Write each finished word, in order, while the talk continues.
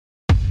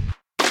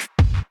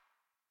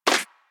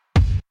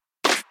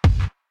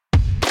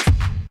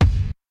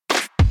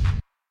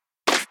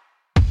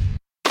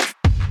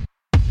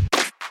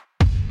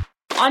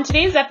On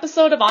today's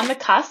episode of On the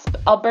Cusp,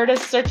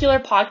 Alberta's Circular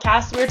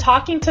Podcast, we're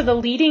talking to the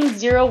leading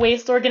zero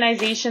waste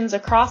organizations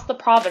across the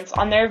province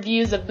on their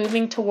views of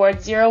moving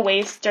towards zero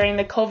waste during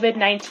the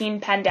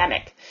COVID-19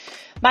 pandemic.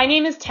 My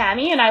name is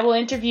Tammy, and I will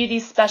interview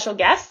these special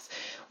guests.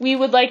 We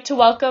would like to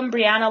welcome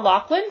Brianna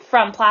Lachlan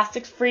from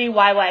Plastics Free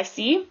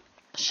YYC,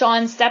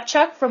 Sean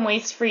Stepchuk from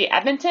Waste Free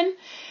Edmonton,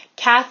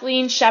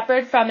 Kathleen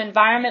Shepherd from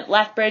Environment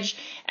Lethbridge,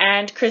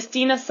 and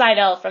Christina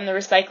Seidel from the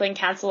Recycling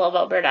Council of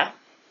Alberta.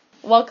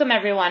 Welcome,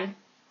 everyone.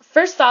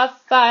 First off,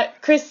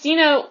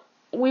 Christina,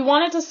 we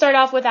wanted to start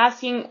off with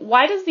asking,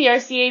 why does the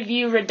RCA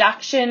view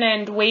reduction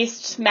and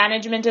waste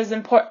management as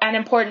an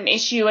important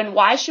issue, and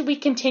why should we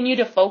continue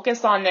to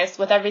focus on this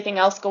with everything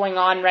else going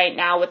on right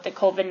now with the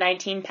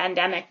COVID-19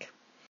 pandemic?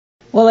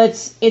 Well,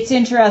 it's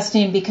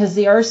interesting because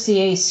the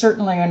RCA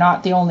certainly are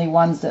not the only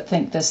ones that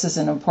think this is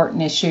an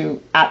important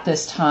issue at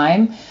this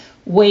time.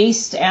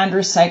 Waste and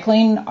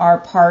recycling are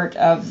part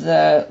of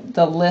the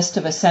list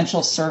of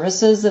essential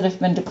services that have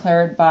been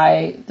declared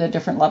by the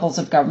different levels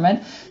of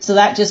government. So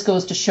that just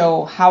goes to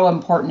show how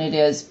important it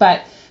is.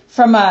 But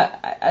from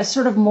a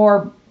sort of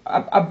more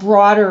a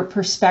broader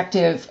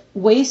perspective,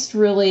 waste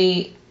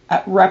really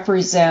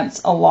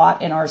represents a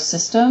lot in our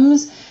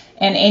systems.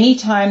 And any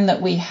time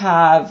that we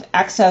have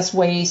excess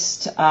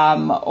waste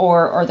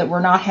or that we're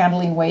not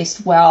handling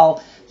waste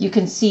well, you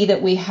can see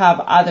that we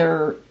have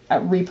other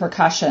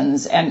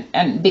repercussions.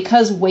 And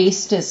because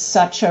waste is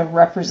such a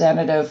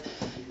representative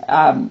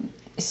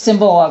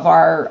symbol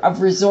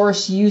of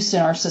resource use in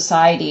our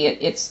society,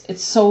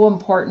 it's so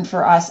important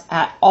for us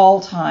at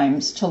all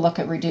times to look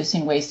at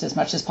reducing waste as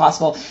much as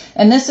possible.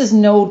 And this is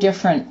no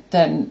different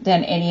than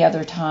any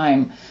other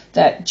time.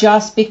 That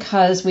just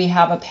because we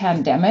have a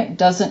pandemic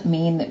doesn't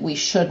mean that we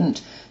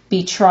shouldn't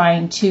be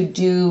trying to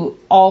do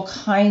all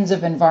kinds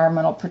of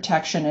environmental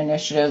protection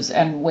initiatives,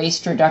 and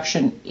waste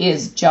reduction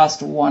is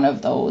just one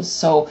of those.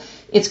 So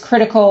it's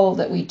critical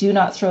that we do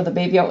not throw the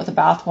baby out with the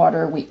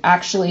bathwater. We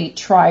actually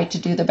try to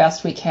do the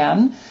best we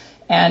can.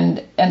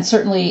 And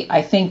certainly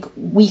I think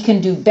we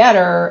can do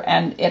better,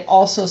 and it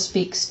also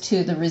speaks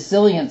to the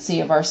resiliency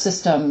of our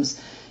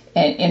systems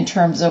in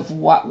terms of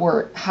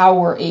how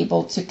we're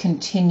able to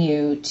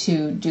continue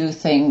to do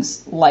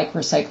things like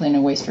recycling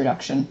and waste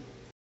reduction.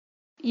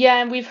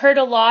 Yeah, and we've heard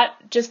a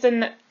lot just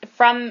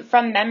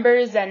from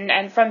members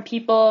and from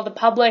people, the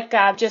public,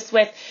 just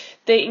with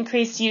the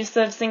increased use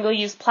of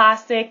single-use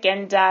plastic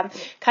and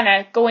kind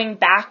of going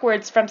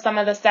backwards from some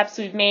of the steps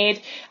we've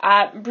made.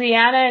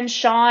 Brianna and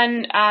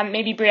Sean,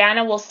 maybe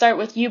Brianna, we'll start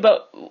with you,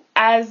 but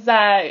as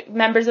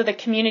members of the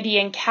community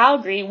in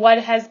Calgary, what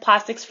has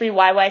Plastics Free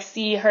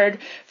YYC heard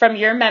from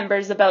your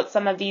members about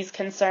some of these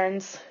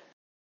concerns?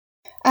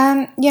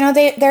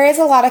 There is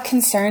a lot of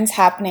concerns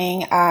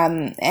happening,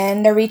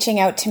 and they're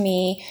reaching out to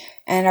me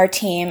and our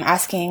team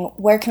asking,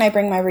 where can I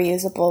bring my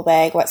reusable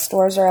bag? What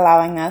stores are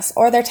allowing this?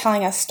 Or they're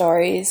telling us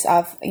stories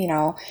of,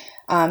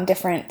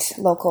 different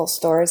local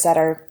stores that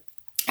are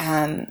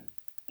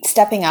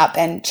stepping up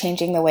and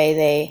changing the way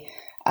they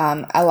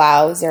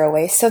allow zero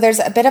waste. So there's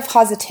a bit of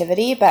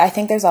positivity, but I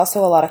think there's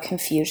also a lot of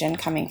confusion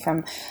coming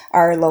from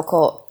our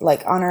local,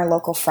 on our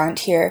local front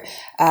here,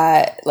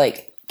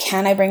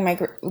 can I bring my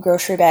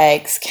grocery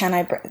bags? Can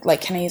I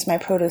use my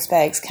produce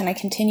bags? Can I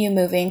continue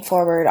moving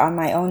forward on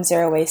my own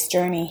zero waste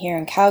journey here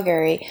in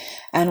Calgary?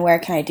 And where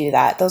can I do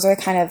that? Those are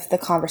kind of the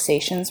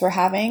conversations we're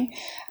having.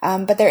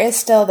 But there is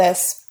still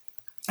this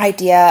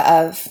idea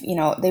of,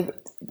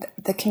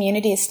 the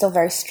community is still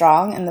very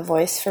strong, and the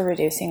voice for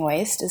reducing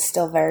waste is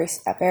still very,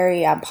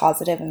 very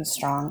positive and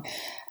strong.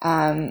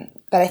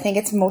 But I think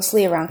it's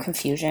mostly around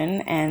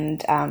confusion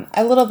and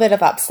a little bit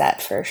of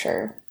upset for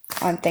sure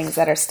on things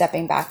that are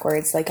stepping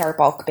backwards, like our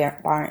bulk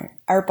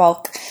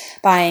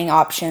buying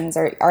options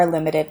are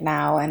limited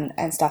now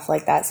and stuff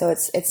like that. So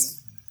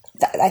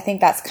I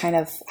think that's kind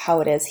of how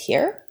it is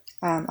here.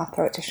 I'll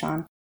throw it to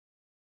Sean.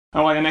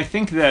 Oh, and I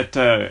think that,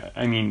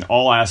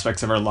 all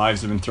aspects of our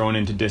lives have been thrown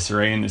into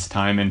disarray in this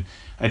time, and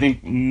I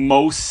think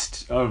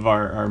most of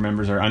our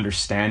members are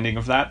understanding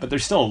of that, but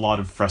there's still a lot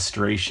of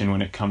frustration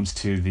when it comes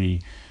to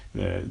the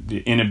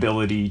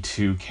inability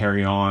to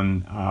carry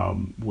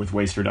on with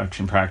waste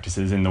reduction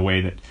practices in the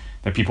way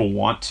that people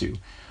want to.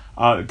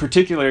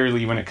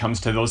 Particularly when it comes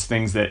to those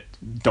things that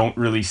don't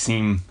really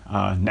seem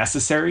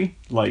necessary,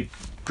 like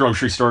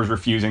grocery stores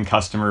refusing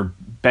customer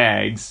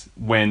bags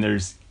when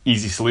there's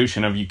easy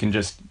solution of you can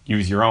just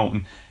use your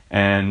own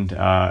and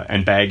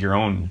bag your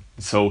own.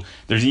 So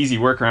there's easy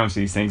workarounds to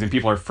these things, and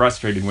people are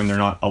frustrated when they're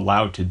not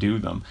allowed to do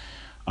them.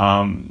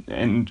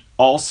 And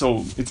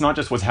also, it's not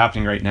just what's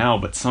happening right now,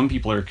 but some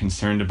people are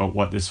concerned about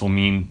what this will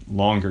mean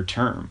longer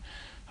term.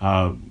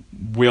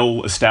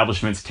 Will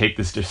establishments take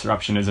this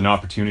disruption as an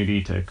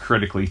opportunity to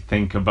critically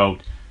think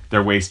about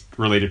their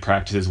waste-related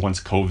practices once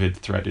COVID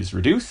threat is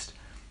reduced?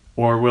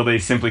 Or will they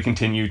simply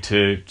continue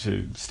to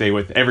stay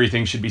with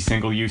everything should be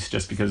single-use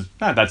just because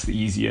that's the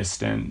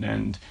easiest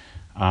and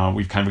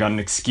we've kind of got an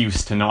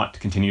excuse to not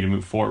continue to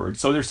move forward?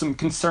 So there's some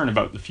concern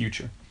about the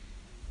future.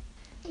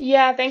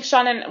 Yeah, thanks,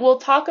 Sean. And we'll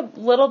talk a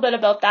little bit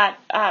about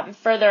that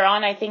further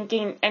on, I think,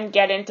 and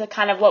get into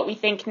kind of what we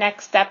think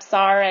next steps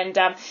are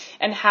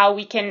and how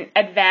we can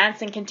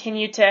advance and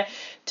continue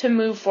to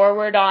move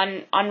forward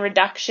on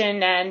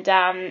reduction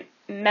and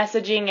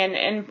messaging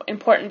and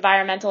important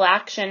environmental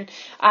action.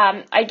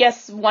 I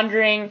guess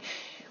wondering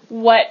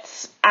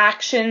what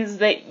actions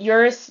that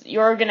your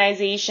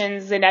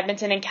organizations in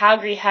Edmonton and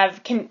Calgary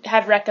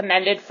have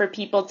recommended for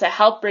people to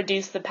help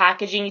reduce the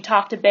packaging. You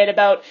talked a bit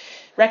about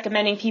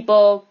recommending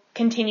people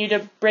continue to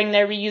bring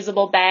their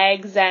reusable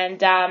bags,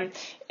 and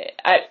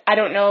I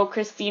don't know,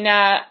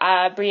 Christina,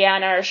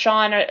 Brianna, or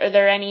Sean, are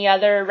there any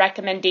other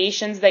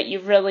recommendations that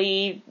you've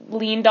really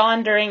leaned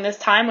on during this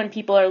time when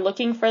people are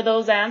looking for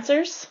those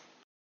answers?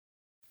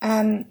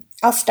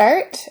 I'll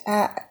start.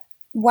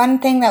 One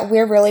thing that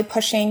we're really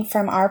pushing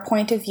from our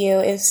point of view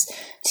is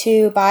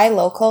to buy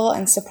local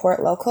and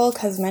support local,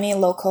 because many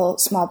local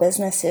small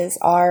businesses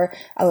are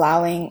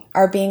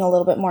being a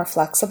little bit more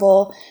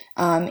flexible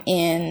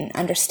in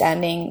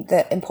understanding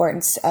the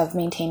importance of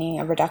maintaining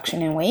a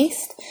reduction in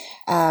waste.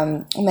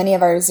 Many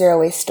of our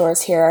zero waste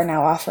stores here are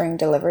now offering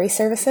delivery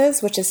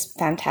services, which is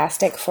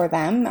fantastic for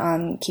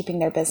them, keeping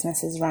their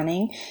businesses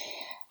running.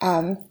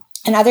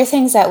 And other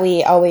things that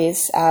we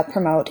always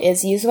promote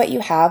is use what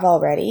you have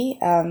already.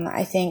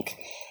 I think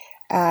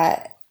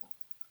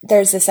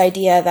there's this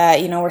idea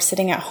that, we're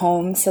sitting at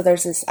home, so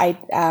there's this,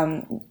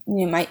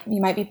 you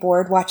might be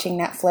bored watching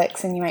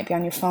Netflix, and you might be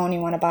on your phone, you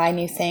want to buy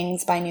new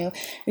things, buy new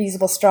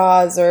reusable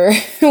straws or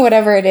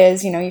whatever it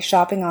is, you're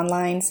shopping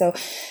online. So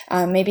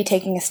maybe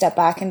taking a step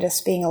back and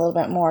just being a little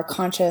bit more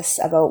conscious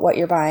about what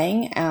you're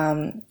buying.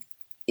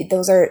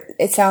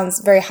 It sounds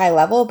very high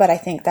level, but I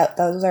think that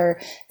those are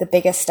the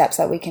biggest steps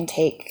that we can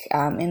take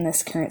in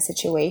this current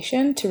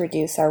situation to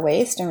reduce our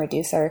waste and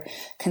reduce our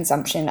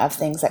consumption of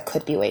things that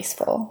could be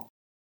wasteful.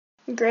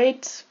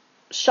 Great.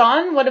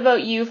 Sean, what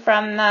about you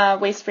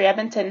from Waste Free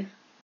Edmonton?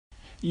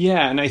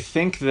 Yeah, and I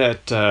think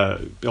that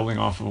building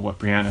off of what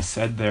Brianna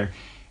said there,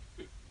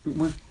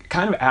 we're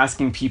kind of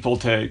asking people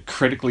to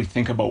critically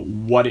think about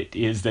what it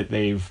is that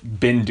they've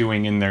been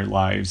doing in their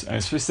lives,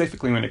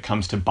 specifically when it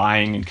comes to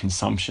buying and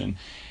consumption.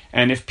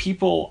 And if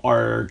people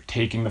are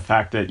taking the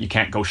fact that you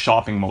can't go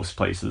shopping most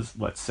places,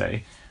 let's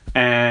say,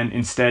 and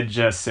instead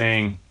just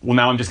saying, well,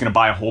 now I'm just going to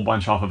buy a whole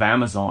bunch off of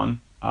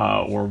Amazon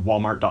or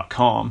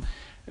Walmart.com,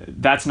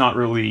 that's not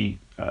really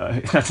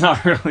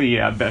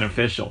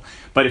beneficial.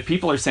 But if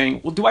people are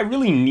saying, well, do I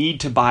really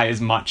need to buy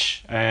as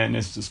much, and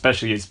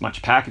especially as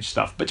much packaged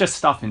stuff, but just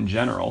stuff in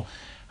general,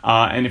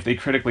 and if they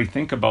critically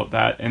think about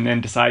that and then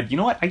decide, you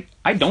know what,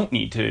 I don't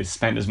need to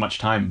spend as much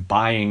time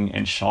buying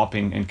and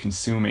shopping and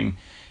consuming,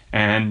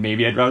 and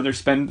maybe I'd rather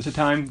spend the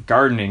time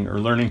gardening or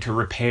learning to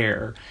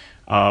repair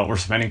or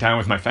spending time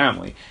with my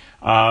family,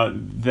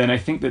 then I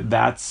think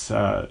that's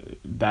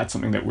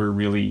something that we're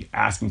really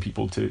asking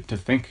people to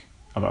think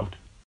about.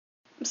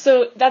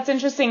 So that's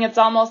interesting. It's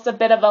almost a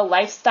bit of a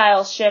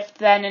lifestyle shift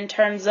then in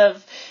terms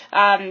of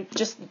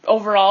just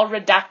overall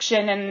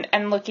reduction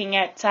and looking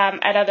at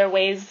other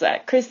ways.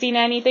 Christina,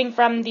 anything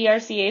from the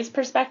RCA's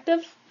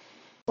perspective?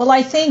 Well,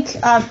 I think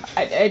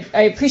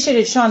I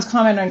appreciated Sean's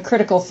comment on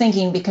critical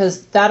thinking,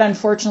 because that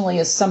unfortunately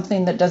is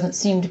something that doesn't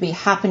seem to be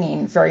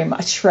happening very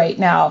much right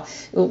now.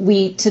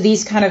 To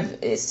these kind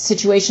of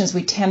situations,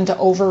 we tend to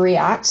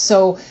overreact.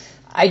 So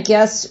I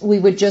guess we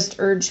would just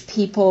urge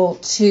people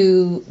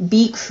to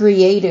be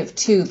creative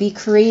too. Be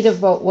creative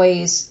about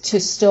ways to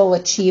still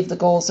achieve the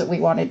goals that we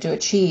wanted to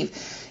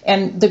achieve.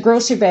 And the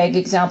grocery bag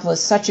example is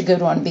such a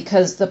good one,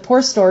 because the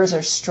poor stores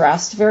are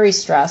stressed, very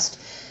stressed.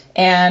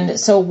 And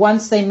so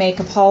once they make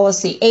a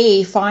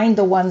policy, find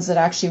the ones that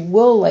actually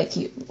will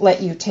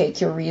let you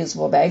take your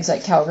reusable bags,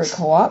 like Calgary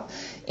Co-op.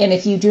 And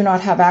if you do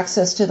not have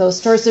access to those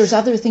stores, there's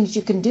other things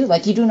you can do.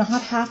 Like, you do not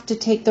have to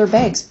take their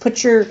bags.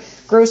 Put your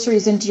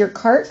groceries into your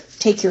cart,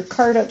 take your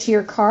cart out to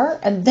your car,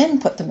 and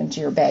then put them into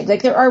your bag.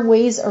 Like, there are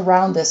ways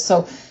around this.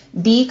 So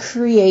be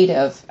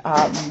creative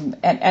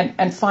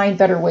and find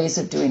better ways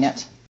of doing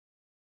it.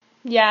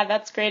 Yeah,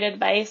 that's great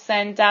advice.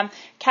 And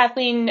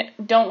Kathleen,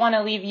 don't want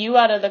to leave you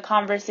out of the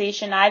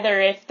conversation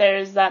either. If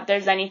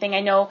there's anything,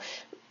 I know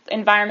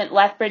Environment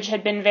Lethbridge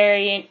had been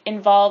very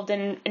involved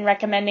in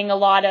recommending a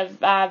lot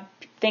of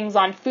things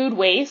on food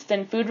waste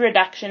and food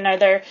reduction. Are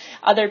there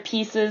other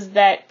pieces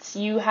that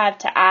you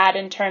had to add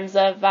in terms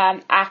of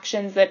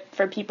actions that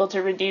for people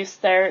to reduce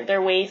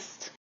their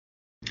waste?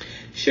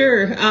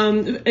 Sure.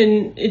 And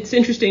it's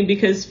interesting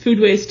because food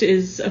waste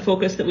is a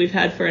focus that we've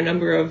had for a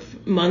number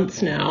of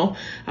months now.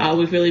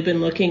 We've really been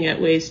looking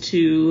at ways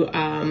to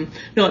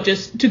not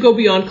just to go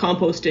beyond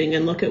composting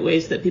and look at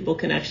ways that people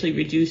can actually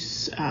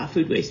reduce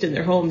food waste in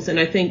their homes. And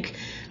I think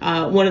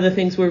one of the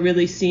things we're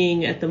really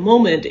seeing at the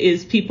moment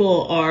is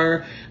people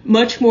are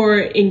much more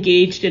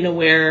engaged and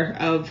aware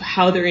of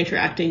how they're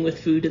interacting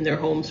with food in their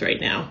homes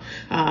right now.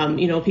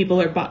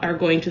 People are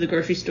going to the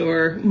grocery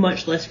store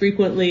much less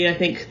frequently. I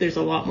think there's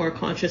a lot more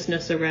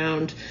consciousness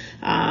around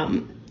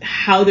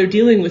how they're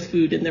dealing with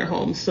food in their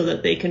homes so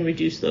that they can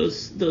reduce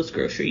those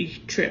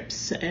grocery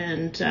trips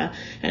and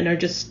are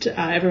just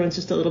everyone's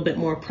just a little bit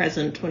more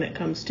present when it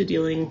comes to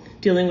dealing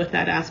with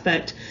that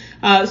aspect.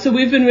 So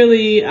we've been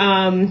really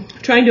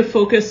trying to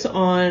focus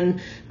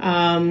on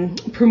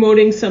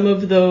promoting some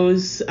of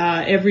those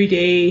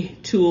everyday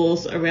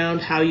tools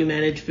around how you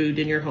manage food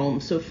in your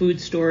home. So food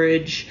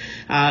storage,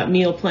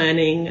 meal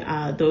planning,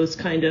 those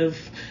kind of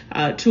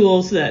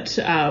tools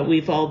that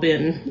we've all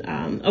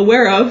been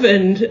aware of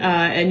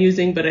and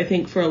using, but I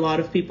think for a lot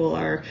of people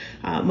are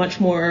much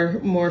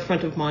more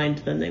front of mind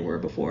than they were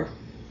before.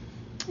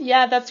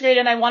 Yeah, that's great.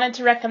 And I wanted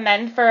to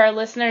recommend for our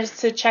listeners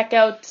to check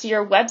out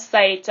your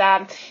website.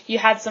 You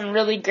had some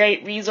really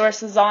great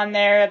resources on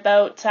there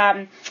about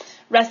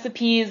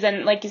recipes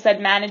and, like you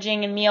said,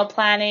 managing and meal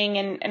planning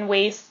and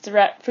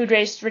food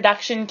waste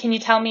reduction. Can you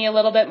tell me a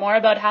little bit more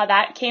about how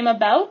that came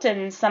about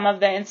and some of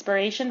the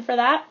inspiration for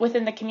that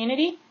within the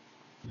community?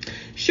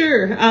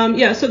 Sure.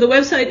 So the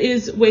website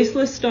is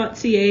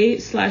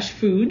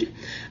wasteless.ca/food.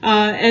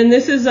 And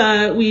this is,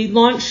 we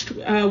launched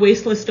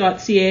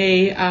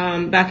wasteless.ca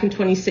back in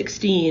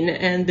 2016.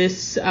 And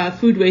this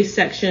food waste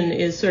section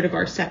is sort of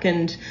our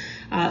second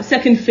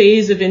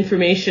phase of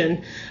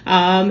information. We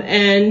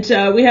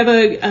have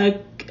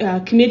a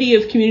committee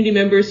of community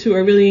members who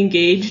are really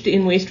engaged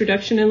in waste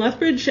reduction in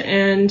Lethbridge,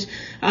 and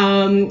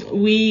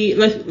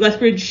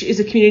Lethbridge is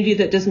a community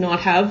that does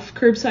not have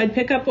curbside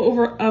pickup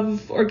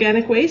of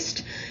organic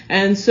waste,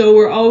 and so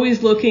we're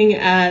always looking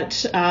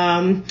at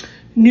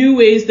new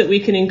ways that we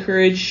can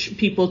encourage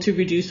people to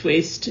reduce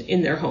waste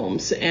in their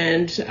homes.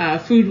 And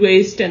food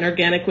waste and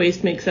organic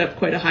waste makes up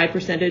quite a high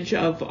percentage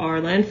of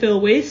our landfill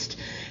waste.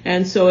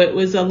 And so it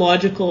was a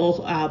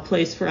logical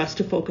place for us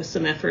to focus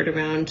some effort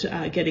around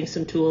getting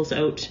some tools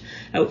out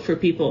for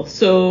people.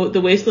 So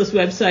the Wasteless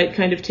website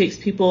kind of takes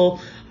people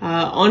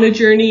on a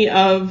journey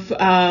of,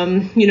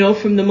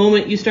 from the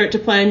moment you start to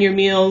plan your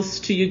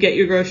meals to you get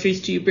your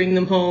groceries to you bring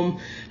them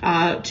home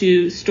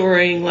to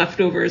storing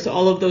leftovers,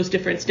 all of those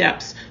different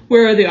steps.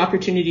 Where are the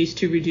opportunities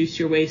to reduce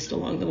your waste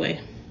along the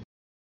way?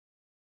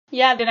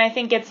 Yeah, then I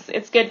think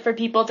it's good for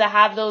people to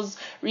have those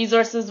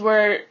resources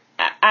where,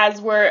 as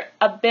we're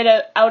a bit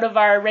out of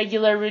our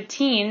regular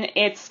routine,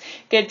 it's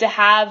good to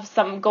have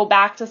go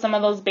back to some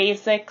of those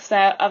basics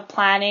of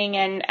planning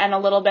and a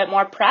little bit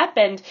more prep.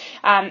 And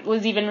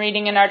was even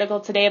reading an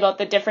article today about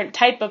the different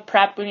type of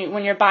prep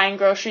when you're buying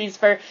groceries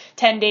for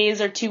 10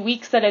 days or 2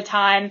 weeks at a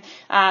time,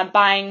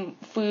 buying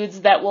foods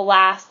that will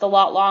last a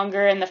lot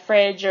longer in the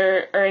fridge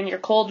or in your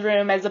cold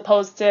room, as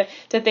opposed to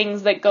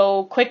things that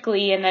go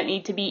quickly and that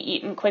need to be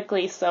eaten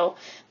quickly. So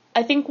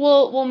I think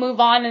we'll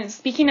move on. And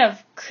speaking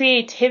of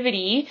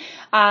creativity,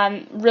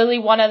 really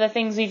one of the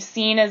things we've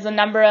seen is a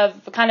number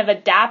of kind of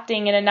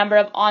adapting in a number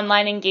of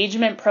online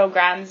engagement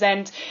programs.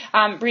 And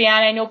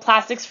Brianne, I know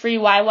Plastics Free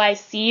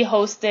YYC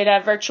hosted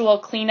a virtual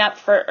cleanup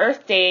for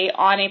Earth Day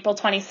on April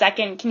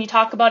 22nd. Can you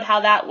talk about how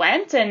that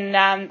went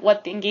and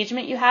what the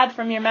engagement you had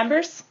from your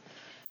members?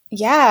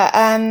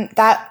 Yeah,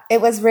 that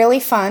it was really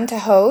fun to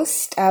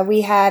host.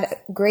 We had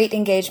great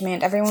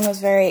engagement. Everyone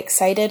was very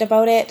excited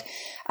about it.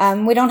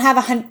 We don't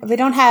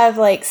have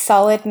like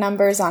solid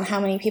numbers on how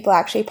many people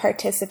actually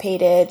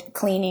participated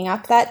cleaning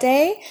up that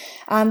day,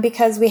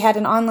 because we had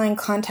an online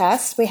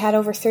contest. We had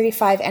over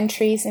 35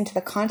 entries into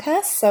the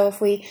contest. So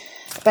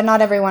but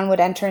not everyone would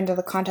enter into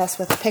the contest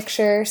with a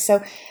picture.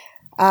 So,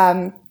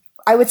 I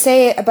would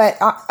say, but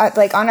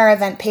like on our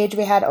event page,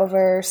 we had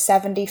over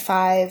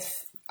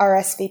 75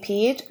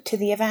 RSVP'd to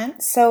the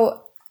event.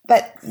 So,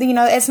 but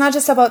it's not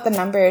just about the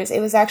numbers.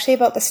 It was actually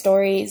about the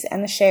stories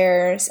and the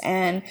shares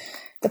and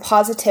the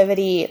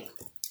positivity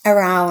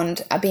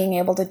around being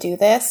able to do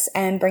this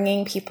and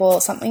bringing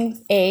people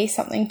something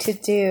to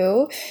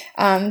do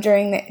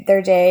during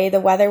their day.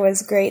 The weather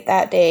was great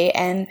that day,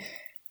 and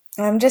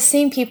just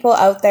seeing people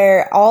out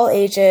there, all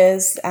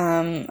ages,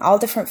 all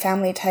different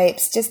family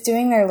types, just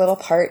doing their little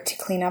part to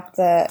clean up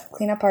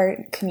our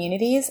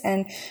communities.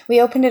 And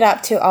we opened it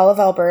up to all of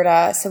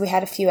Alberta, so we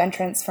had a few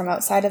entrants from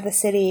outside of the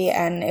city,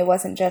 and it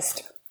wasn't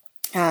just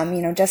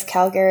just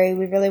Calgary.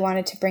 We really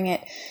wanted to bring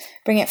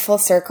it full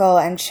circle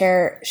and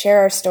share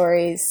our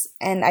stories.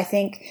 And I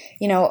think,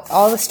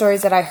 all the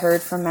stories that I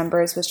heard from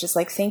members was just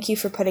like, thank you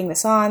for putting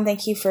this on.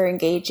 Thank you for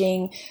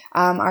engaging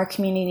our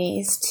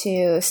communities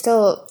to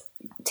still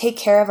take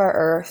care of our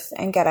earth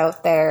and get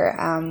out there.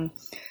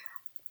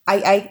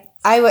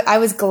 I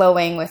was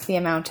glowing with the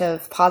amount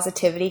of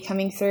positivity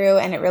coming through,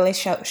 and it really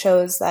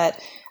shows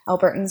that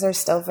Albertans are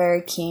still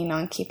very keen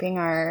on keeping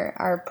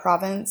our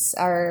province,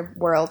 our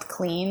world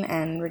clean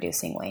and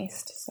reducing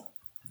waste. So.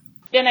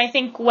 And I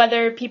think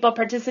whether people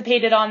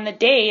participated on the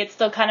day, it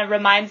still kind of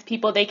reminds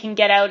people they can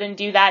get out and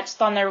do that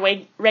just on their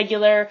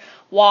regular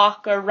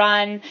walk or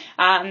run,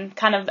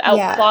 kind of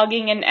out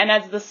clogging. And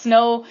as the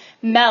snow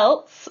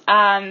melts,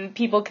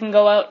 people can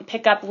go out and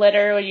pick up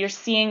litter. You're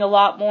seeing a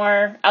lot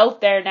more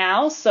out there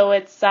now. So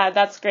it's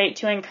that's great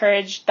to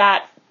encourage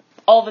that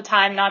all the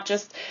time, not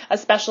just a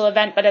special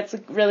event, but it's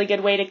a really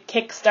good way to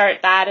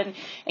kickstart that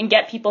and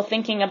get people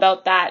thinking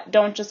about that.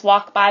 Don't just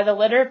walk by the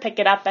litter, pick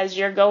it up as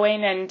you're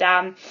going,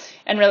 and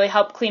really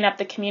help clean up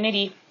the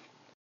community.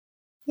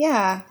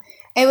 Yeah,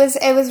 it was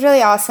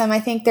really awesome. I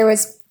think there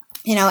was,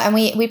 and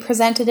we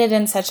presented it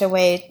in such a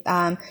way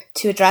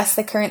to address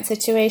the current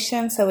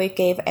situation. So we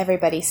gave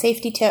everybody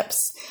safety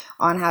tips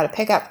on how to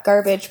pick up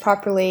garbage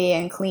properly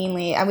and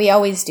cleanly. And we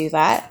always do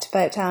that.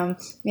 But, I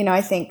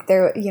think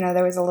there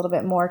was a little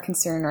bit more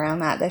concern around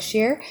that this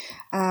year.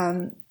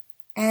 I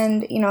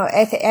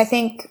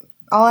think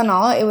all in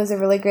all, it was a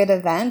really good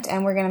event,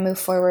 and we're going to move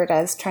forward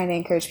as trying to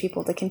encourage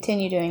people to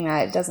continue doing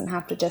that. It doesn't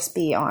have to just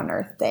be on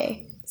Earth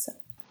Day. So.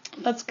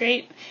 That's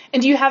great.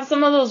 And do you have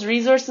some of those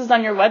resources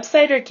on your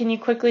website, or can you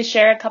quickly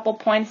share a couple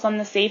points on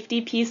the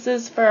safety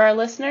pieces for our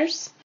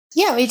listeners?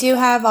 Yeah, we do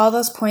have all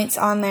those points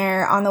on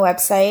there on the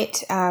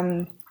website.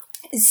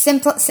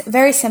 Simple,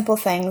 very simple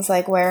things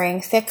like wearing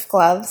thick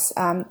gloves.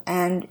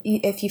 And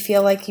if you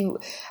feel like you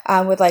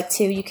would like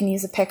to, you can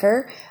use a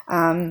picker.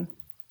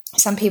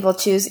 Some people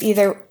choose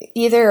either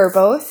or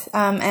both.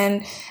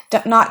 And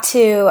not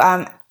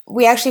to,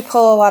 we actually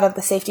pull a lot of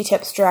the safety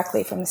tips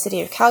directly from the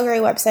City of Calgary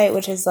website,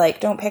 which is like,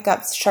 don't pick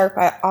up sharp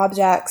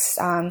objects,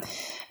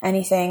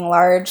 anything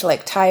large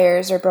like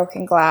tires or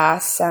broken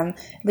glass.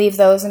 Leave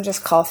those and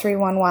just call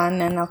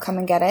 311 and they'll come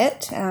and get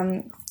it.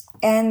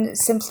 And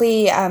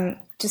simply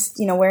just,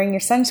 wearing your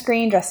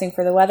sunscreen, dressing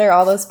for the weather,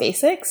 all those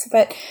basics.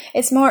 But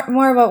it's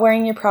more about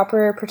wearing your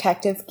proper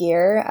protective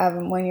gear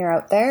when you're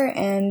out there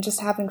and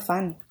just having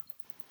fun.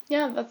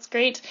 Yeah, that's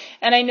great.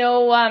 And I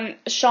know,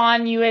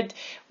 Sean, you had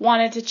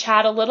wanted to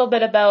chat a little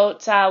bit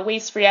about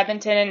Waste Free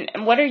Edmonton,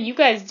 and what are you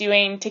guys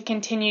doing to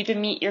continue to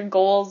meet your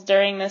goals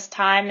during this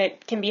time?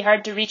 It can be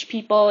hard to reach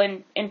people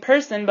in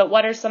person, but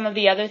what are some of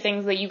the other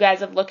things that you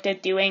guys have looked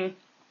at doing?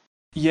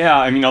 Yeah,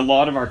 I mean, a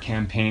lot of our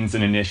campaigns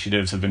and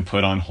initiatives have been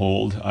put on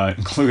hold,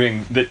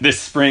 including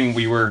this spring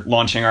we were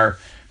launching our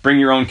Bring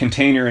Your Own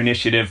Container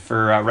initiative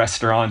for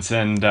restaurants,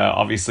 and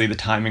obviously the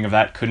timing of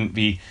that couldn't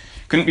be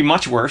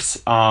much worse,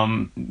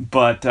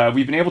 but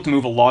we've been able to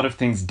move a lot of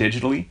things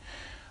digitally.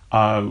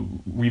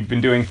 We've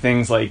been doing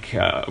things like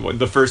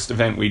the first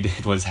event we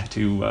did was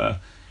to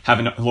have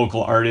a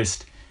local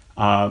artist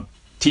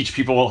teach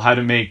people how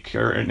to make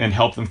and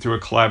help them through a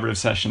collaborative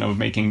session of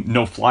making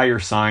no flyer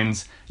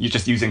signs. You're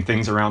just using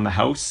things around the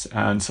house,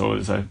 and so it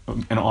was an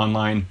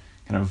online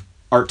kind of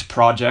art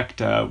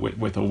project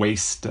with a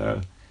waste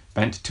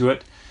bent to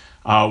it.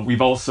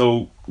 We've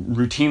also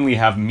routinely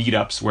have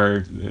meetups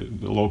where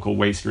the local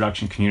waste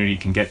reduction community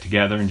can get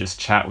together and just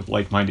chat with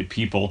like-minded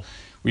people.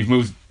 We've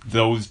moved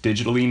those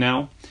digitally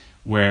now,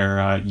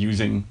 where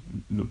using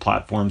the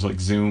platforms like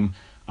Zoom,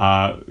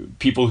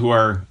 people who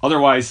are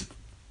otherwise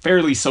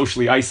fairly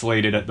socially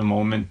isolated at the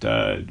moment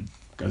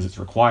because it's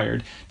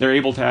required, they're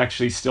able to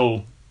actually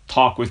still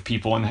talk with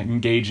people and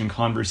engage in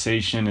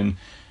conversation, and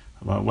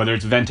whether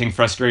it's venting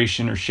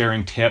frustration or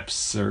sharing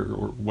tips or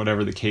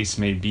whatever the case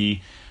may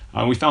be.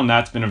 We found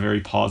that's been a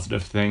very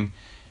positive thing.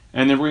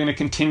 And then we're going to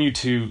continue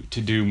to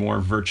do more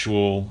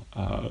virtual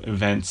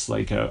events,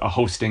 like a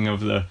hosting of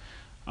the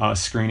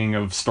screening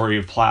of Story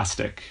of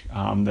Plastic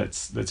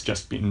that's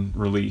just been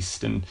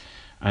released, and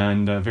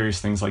various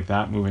things like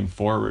that moving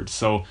forward.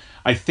 So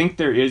I think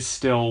there is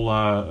still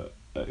a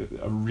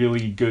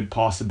really good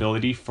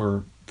possibility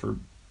for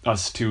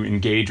us to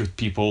engage with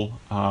people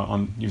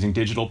on using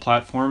digital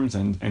platforms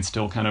and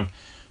still kind of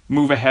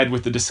move ahead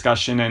with the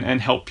discussion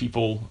and help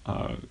people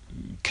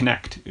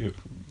connect.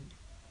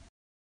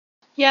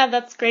 Yeah,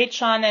 that's great,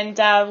 Sean, and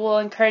we'll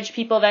encourage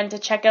people then to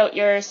check out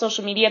your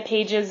social media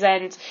pages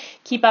and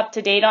keep up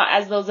to date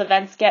as those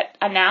events get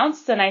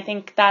announced. And I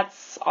think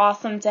that's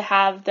awesome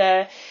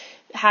to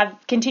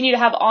continue to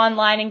have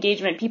online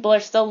engagement. People are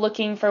still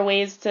looking for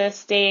ways to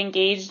stay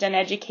engaged and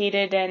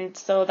educated, and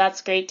so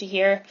that's great to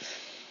hear.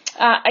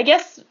 I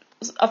guess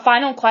a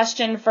final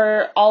question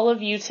for all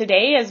of you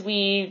today as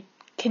we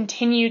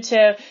continue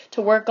to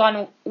work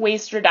on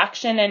waste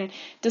reduction, and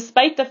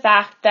despite the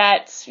fact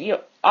that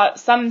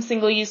some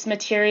single-use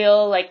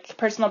material like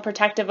personal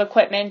protective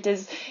equipment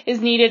is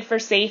needed for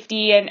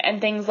safety and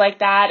things like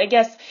that, I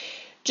guess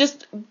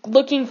just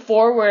looking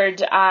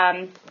forward,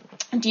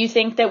 do you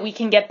think that we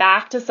can get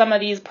back to some of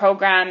these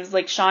programs?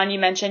 Like Sean, you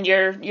mentioned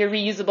your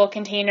reusable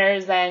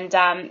containers,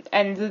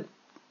 and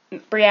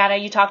Brianna,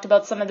 you talked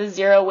about some of the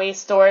zero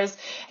waste stores.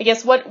 I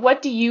guess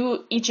what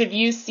do each of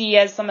you see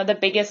as some of the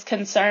biggest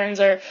concerns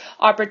or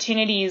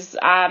opportunities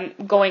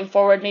going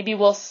forward? Maybe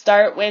we'll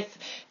start with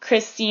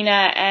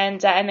Christina and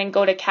then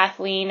go to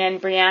Kathleen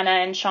and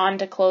Brianna and Sean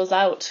to close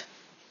out.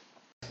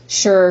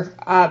 Sure.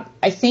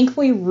 I think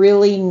we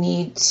really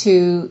need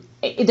to.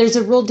 There's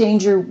a real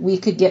danger we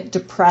could get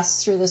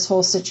depressed through this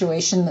whole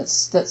situation. That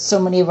so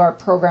many of our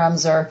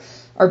programs are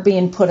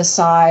being put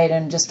aside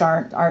and just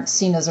aren't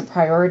seen as a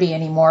priority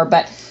anymore.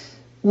 But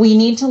we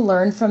need to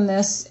learn from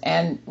this,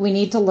 and we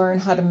need to learn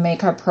how to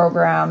make our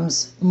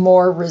programs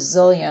more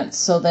resilient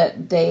so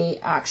that they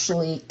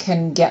actually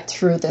can get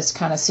through this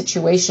kind of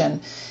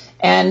situation.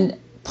 And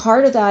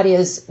part of that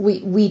is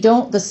we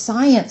don't, the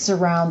science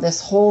around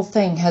this whole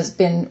thing has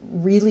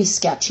been really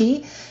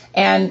sketchy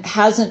and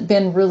hasn't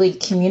been really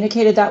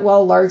communicated that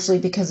well, largely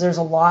because there's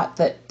a lot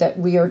that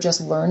we are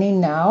just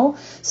learning now.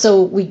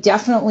 So we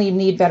definitely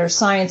need better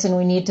science, and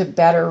we need to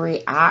better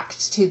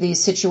react to these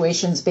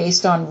situations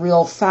based on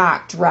real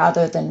fact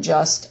rather than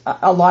just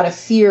a lot of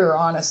fear,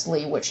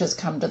 honestly, which has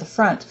come to the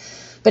front.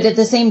 But at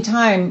the same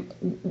time,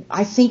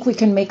 I think we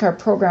can make our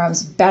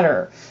programs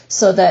better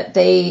so that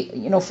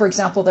they, for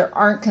example, there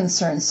aren't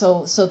concerns.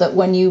 So that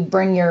when you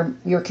bring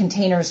your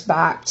containers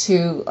back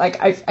to,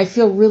 like, I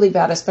feel really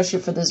bad,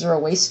 especially for the zero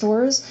waste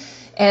stores.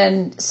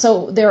 And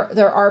so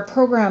there are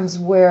programs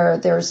where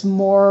there's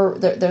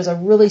a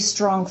really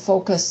strong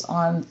focus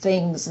on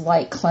things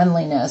like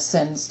cleanliness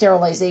and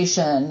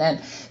sterilization and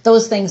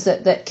those things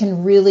that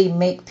can really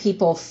make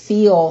people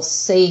feel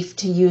safe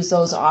to use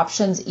those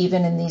options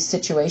even in these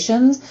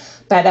situations.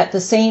 But at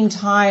the same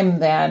time,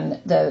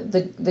 then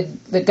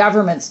the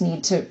governments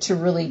need to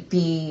really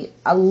be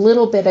a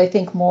little bit, I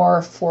think,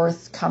 more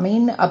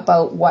forthcoming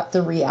about what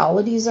the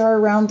realities are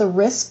around the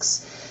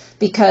risks.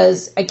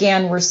 Because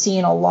again, we're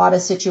seeing a lot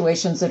of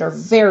situations that are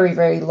very,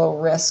 very low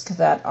risk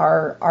that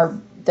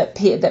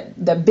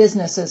the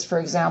businesses, for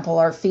example,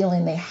 are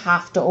feeling they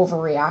have to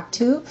overreact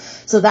to.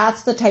 So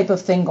that's the type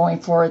of thing going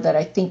forward that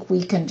I think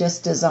we can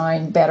just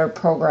design better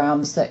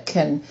programs that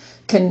can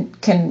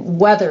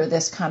weather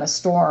this kind of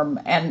storm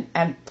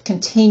and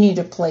continue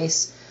to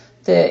place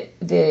the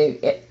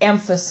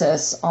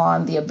emphasis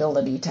on the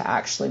ability to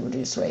actually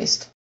reduce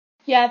waste.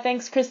 Yeah,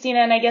 thanks, Christina.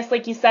 And I guess,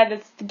 like you said,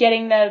 it's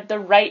getting the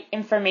right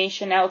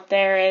information out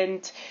there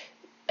and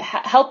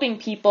helping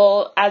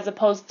people as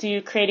opposed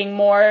to creating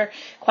more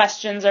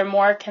questions or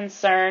more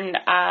concern,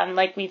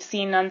 like we've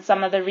seen on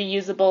some of the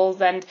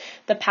reusables and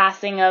the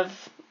passing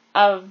of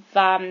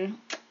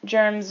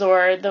germs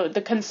or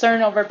the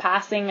concern over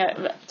passing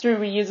through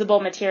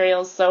reusable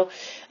materials. So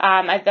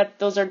I thought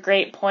those are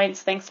great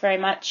points. Thanks very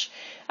much.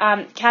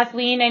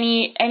 Kathleen,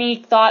 any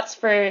thoughts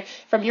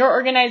from your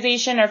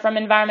organization or from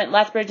Environment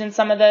Lethbridge and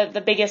some of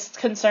the biggest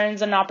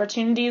concerns and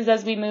opportunities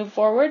as we move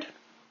forward?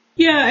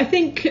 Yeah, I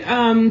think,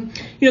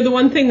 the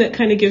one thing that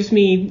kind of gives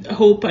me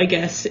hope, I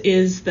guess,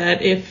 is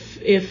that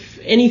if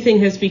anything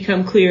has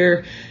become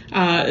clear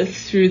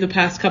through the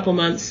past couple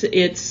months,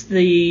 it's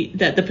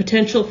that the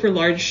potential for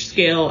large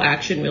scale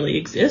action really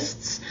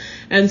exists.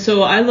 And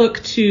so I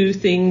look to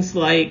things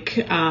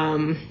like,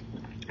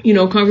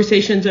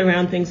 conversations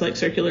around things like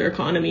circular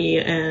economy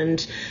and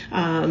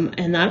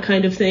that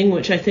kind of thing,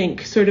 which I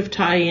think sort of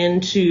tie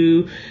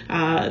into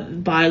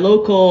buy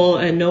local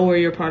and know where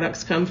your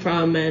products come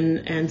from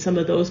and some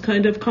of those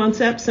kind of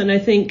concepts. And I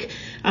think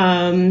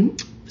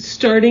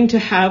starting to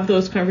have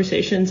those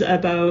conversations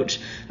about,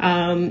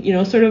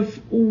 sort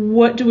of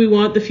what do we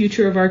want the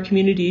future of our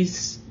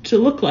communities to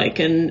look like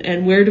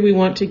and where do we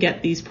want to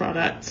get these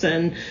products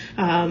and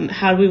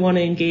how do we want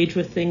to engage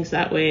with things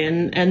that way.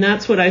 And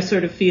that's what I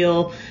sort of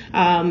feel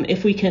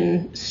if we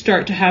can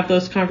start to have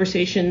those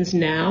conversations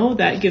now,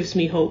 that gives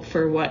me hope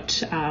for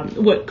what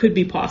could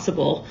be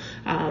possible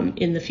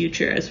in the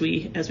future as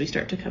we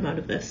start to come out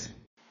of this.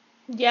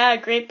 Yeah,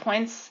 great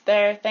points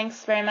there.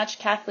 Thanks very much,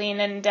 Kathleen.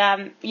 And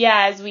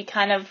as we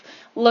kind of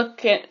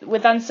look at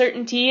with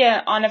uncertainty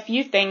on a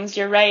few things,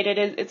 you're right.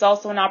 It's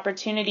also an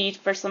opportunity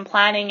for some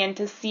planning and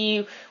to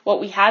see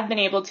what we have been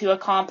able to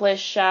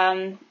accomplish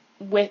through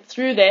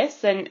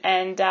this,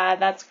 and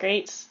that's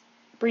great.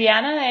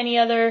 Brianna, any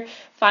other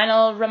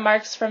final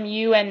remarks from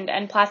you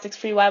and Plastics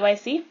Free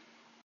YYC?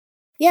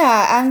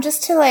 Yeah,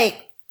 just to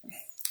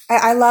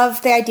I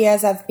love the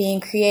ideas of being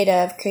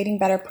creative, creating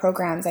better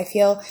programs. I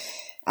feel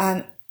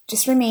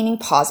just remaining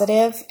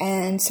positive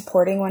and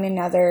supporting one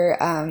another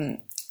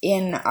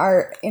in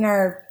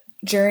our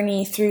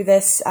journey through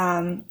this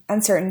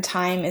uncertain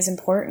time is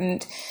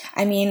important.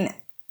 I mean,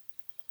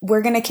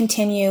 we're going to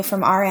continue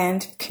from our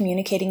end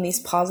communicating these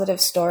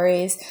positive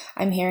stories.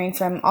 I'm hearing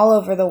from all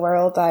over the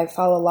world. I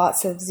follow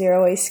lots of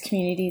zero waste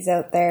communities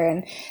out there,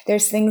 and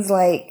there's things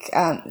like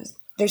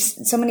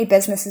there's so many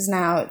businesses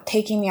now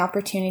taking the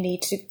opportunity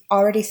to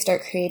already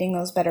start creating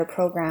those better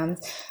programs.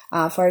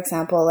 For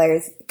example,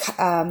 there's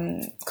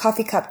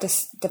coffee cup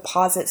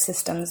deposit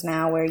systems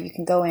now where you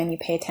can go in, you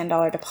pay a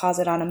 $10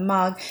 deposit on a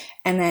mug,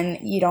 and then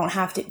you don't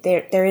have to.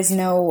 There is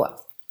no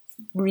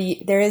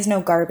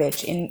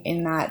garbage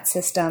in that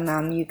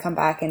system. You come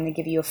back and they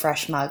give you a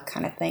fresh mug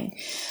kind of thing.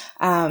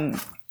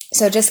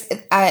 So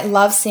I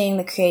love seeing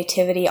the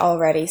creativity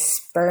already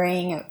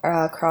spurring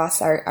across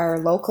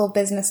our local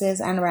businesses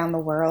and around the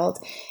world.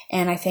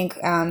 And I think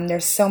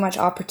there's so much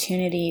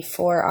opportunity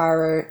for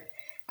our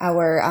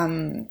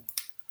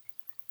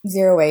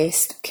zero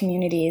waste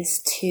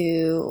communities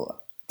to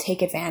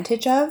take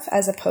advantage of,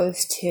 as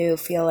opposed to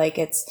feel like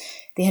it's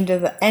the end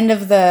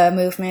of the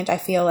movement. I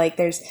feel like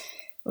there's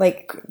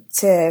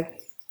to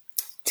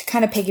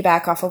kind of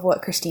piggyback off of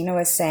what Christina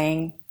was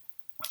saying,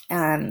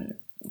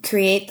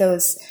 create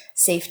those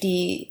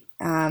safety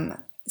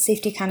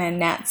safety kind of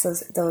nets,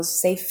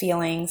 those safe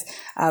feelings,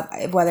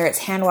 whether it's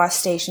hand wash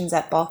stations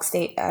at bulk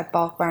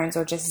barns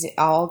or just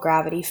all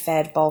gravity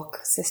fed bulk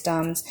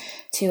systems,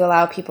 to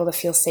allow people to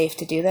feel safe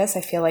to do this.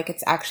 I feel like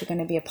it's actually going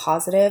to be a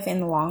positive in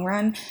the long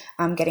run,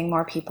 getting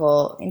more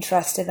people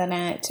interested in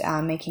it,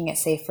 making it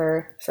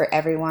safer for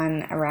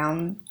everyone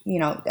around.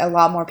 A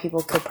lot more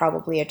people could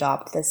probably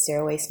adopt this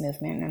zero waste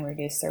movement and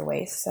reduce their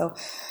waste. So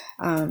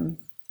I'll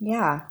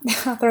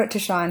throw it to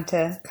Sean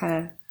to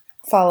kind of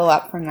follow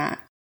up from that.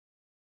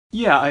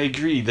 Yeah, I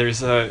agree.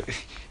 There's the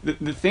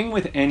thing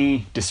with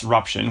any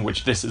disruption,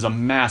 which this is a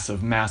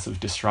massive, massive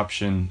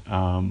disruption,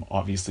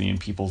 obviously in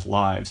people's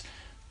lives.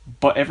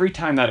 But every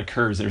time that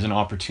occurs, there's an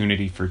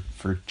opportunity for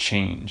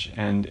change.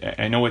 And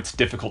I know it's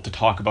difficult to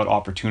talk about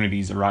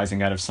opportunities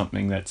arising out of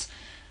something that's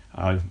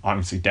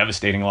obviously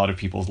devastating a lot of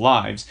people's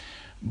lives.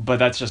 But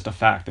that's just a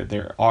fact that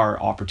there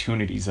are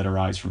opportunities that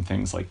arise from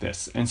things like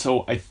this. And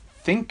so I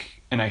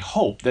think and I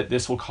hope that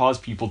this will cause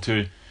people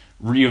to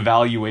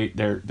reevaluate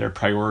their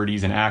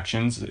priorities and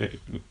actions.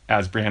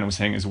 As Brianna was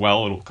saying as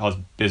well, it'll cause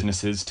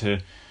businesses to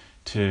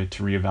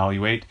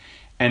reevaluate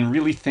and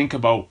really think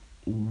about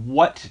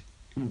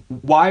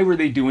why were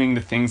they doing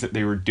the things that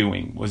they were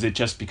doing? Was it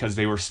just because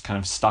they were kind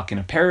of stuck in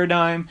a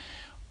paradigm,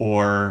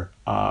 or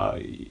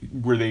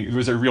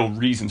was there real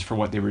reasons for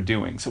what they were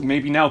doing? So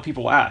maybe now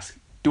people ask,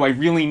 do I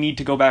really need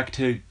to go back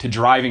to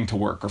driving to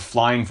work or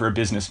flying for a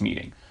business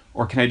meeting,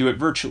 or can I do it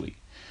virtually?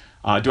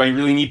 Do I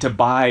really need to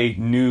buy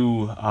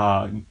new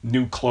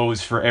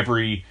clothes for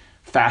every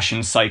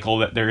fashion cycle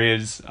that there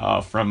is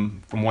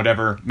from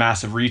whatever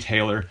massive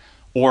retailer?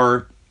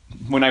 Or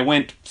when I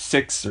went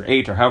 6 or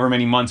 8 or however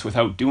many months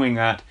without doing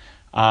that,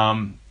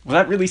 was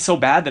that really so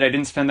bad that I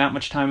didn't spend that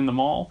much time in the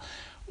mall?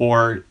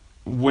 Or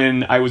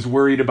when I was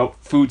worried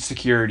about food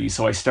security,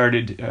 so I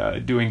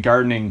started doing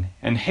gardening,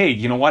 and hey,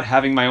 you know what?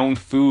 Having my own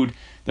food,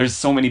 there's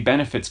so many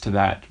benefits to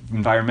that,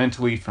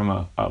 environmentally, from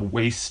a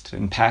waste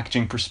and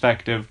packaging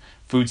perspective,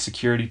 food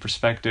security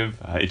perspective,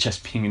 it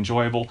just being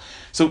enjoyable.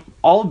 So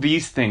all of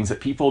these things that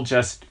people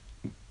just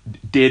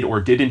did or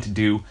didn't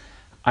do,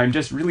 I'm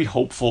just really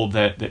hopeful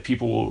that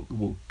people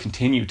will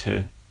continue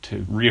to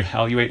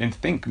reevaluate and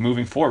think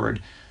moving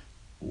forward,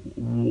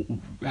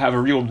 have a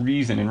real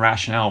reason and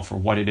rationale for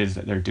what it is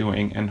that they're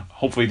doing, and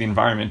hopefully the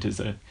environment is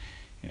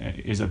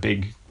a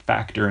big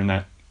factor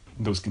in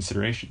those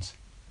considerations.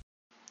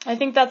 I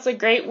think that's a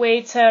great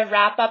way to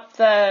wrap up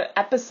the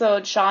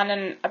episode, Sean,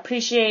 and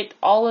appreciate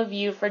all of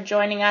you for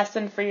joining us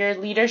and for your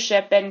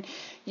leadership and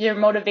your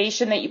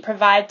motivation that you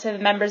provide to the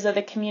members of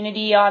the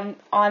community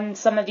on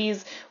some of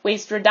these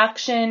waste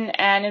reduction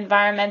and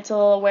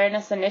environmental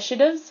awareness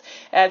initiatives.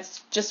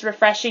 It's just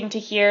refreshing to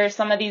hear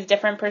some of these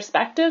different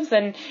perspectives,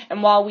 and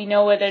while we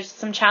know there's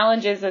some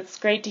challenges, it's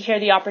great to hear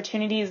the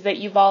opportunities that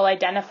you've all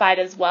identified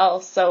as well.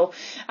 So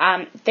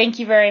thank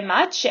you very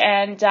much,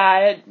 and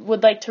I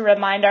would like to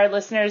remind our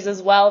listeners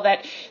as well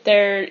that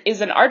there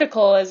is an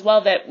article as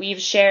well that we've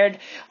shared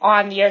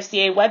on the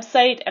RCA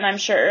website, and I'm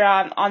sure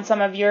on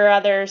some of your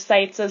other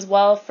sites as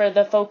well for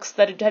the folks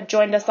that have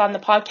joined us on the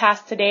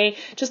podcast today,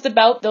 just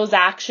about those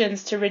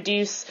actions to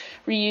reduce,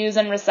 reuse,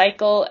 and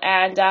recycle,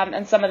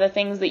 and some of the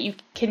things that you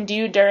can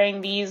do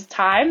during these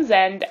times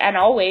and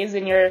always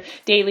in your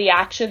daily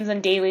actions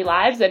and daily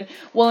lives. And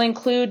we'll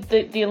include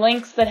the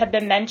links that have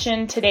been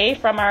mentioned today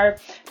from our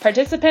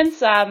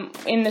participants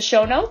in the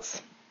show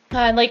notes.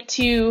 I'd like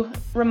to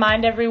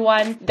remind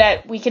everyone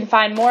that we can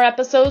find more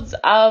episodes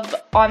of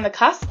On the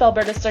Cusp,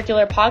 Alberta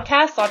Circular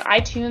Podcast on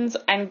iTunes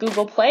and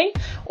Google Play,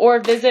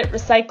 or visit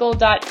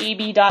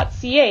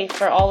recycle.ab.ca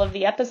for all of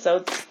the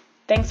episodes.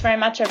 Thanks very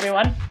much,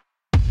 everyone.